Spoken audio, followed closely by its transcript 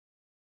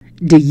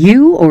Do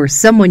you or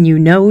someone you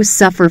know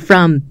suffer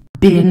from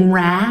bin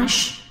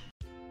rash?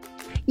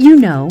 You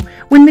know,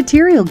 when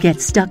material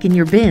gets stuck in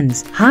your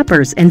bins,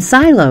 hoppers, and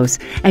silos,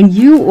 and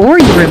you or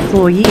your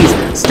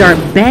employees start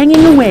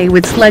banging away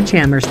with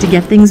sledgehammers to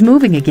get things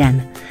moving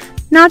again.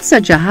 Not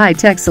such a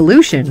high-tech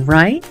solution,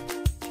 right?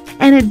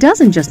 And it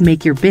doesn't just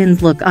make your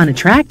bins look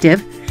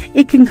unattractive.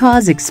 It can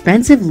cause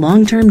expensive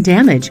long-term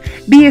damage,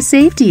 be a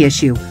safety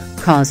issue,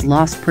 cause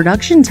lost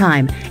production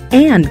time,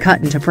 and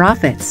cut into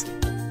profits.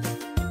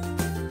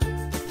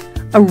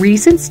 A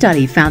recent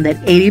study found that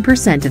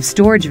 80% of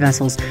storage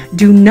vessels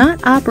do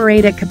not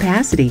operate at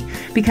capacity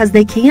because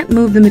they can't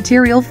move the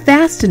material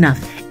fast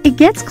enough. It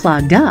gets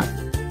clogged up.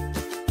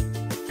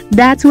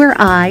 That's where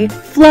I,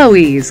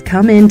 Flowies,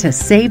 come in to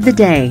save the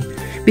day,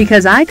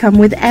 because I come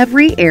with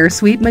every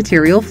AirSweep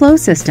material flow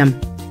system.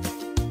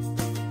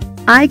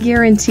 I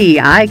guarantee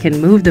I can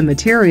move the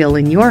material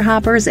in your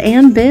hoppers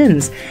and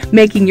bins,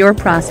 making your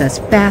process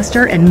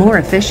faster and more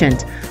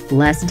efficient.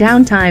 Less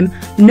downtime,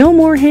 no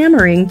more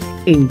hammering,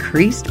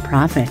 increased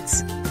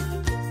profits.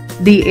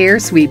 The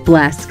AirSweep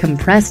blasts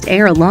compressed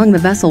air along the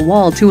vessel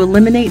wall to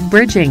eliminate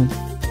bridging,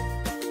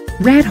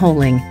 rat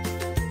holing,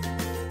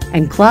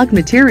 and clogged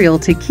material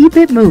to keep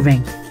it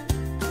moving.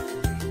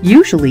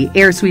 Usually,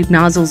 AirSweep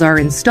nozzles are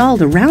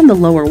installed around the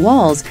lower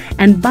walls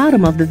and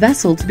bottom of the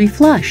vessel to be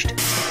flushed.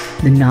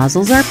 The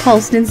nozzles are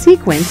pulsed in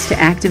sequence to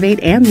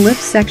activate and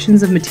lift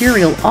sections of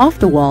material off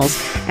the walls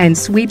and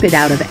sweep it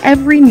out of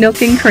every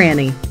nook and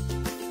cranny.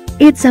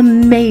 It's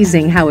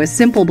amazing how a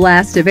simple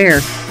blast of air,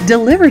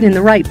 delivered in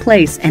the right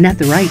place and at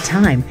the right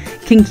time,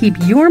 can keep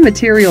your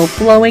material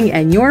flowing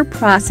and your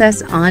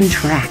process on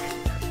track.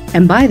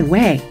 And by the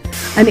way,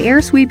 an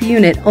AirSweep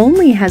unit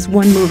only has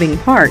one moving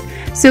part,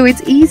 so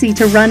it's easy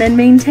to run and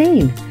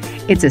maintain.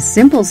 It's a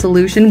simple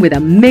solution with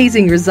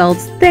amazing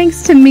results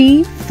thanks to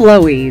me,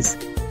 Flowies.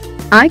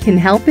 I can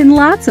help in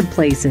lots of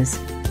places.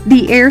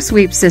 The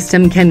AirSweep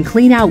system can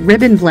clean out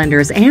ribbon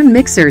blenders and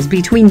mixers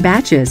between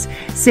batches,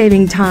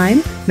 saving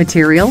time,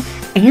 material,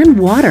 and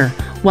water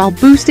while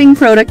boosting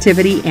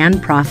productivity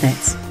and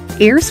profits.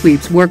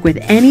 AirSweeps work with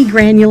any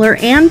granular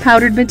and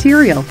powdered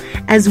material,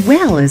 as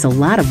well as a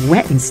lot of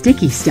wet and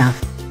sticky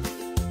stuff.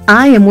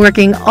 I am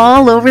working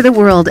all over the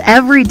world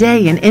every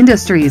day in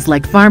industries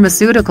like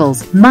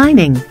pharmaceuticals,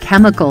 mining,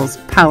 chemicals,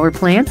 power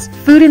plants,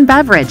 food and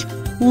beverage.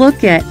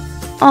 Look at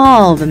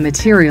all the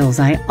materials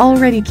I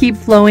already keep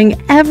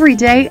flowing every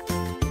day: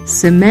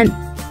 cement,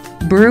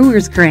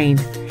 brewer's grain,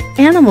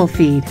 animal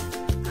feed,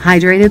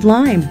 hydrated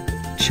lime,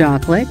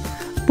 chocolate,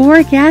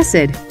 boric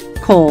acid,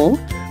 coal,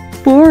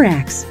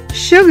 borax,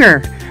 sugar.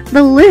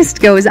 The list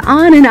goes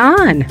on and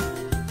on.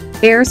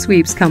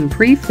 AirSweeps come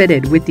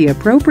pre-fitted with the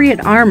appropriate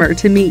armor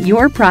to meet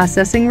your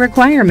processing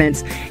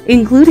requirements,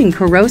 including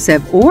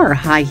corrosive or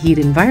high-heat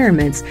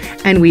environments,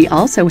 and we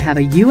also have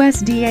a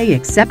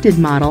USDA-accepted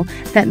model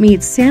that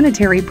meets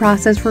sanitary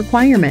process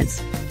requirements.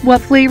 What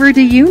flavor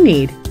do you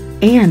need?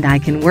 And I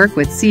can work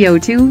with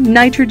CO2,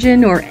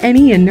 nitrogen, or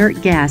any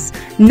inert gas,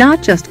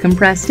 not just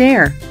compressed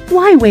air.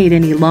 Why wait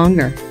any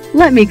longer?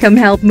 Let me come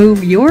help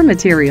move your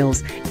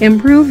materials,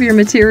 improve your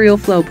material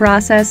flow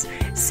process,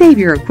 save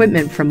your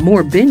equipment from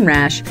more bin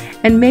rash,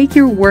 and make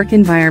your work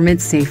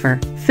environment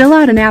safer. Fill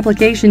out an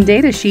application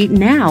data sheet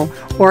now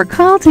or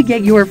call to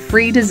get your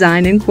free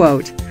design and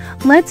quote.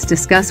 Let's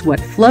discuss what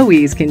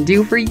Flowies can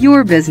do for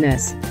your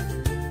business.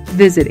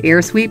 Visit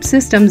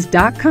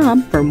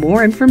airsweepsystems.com for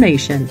more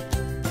information.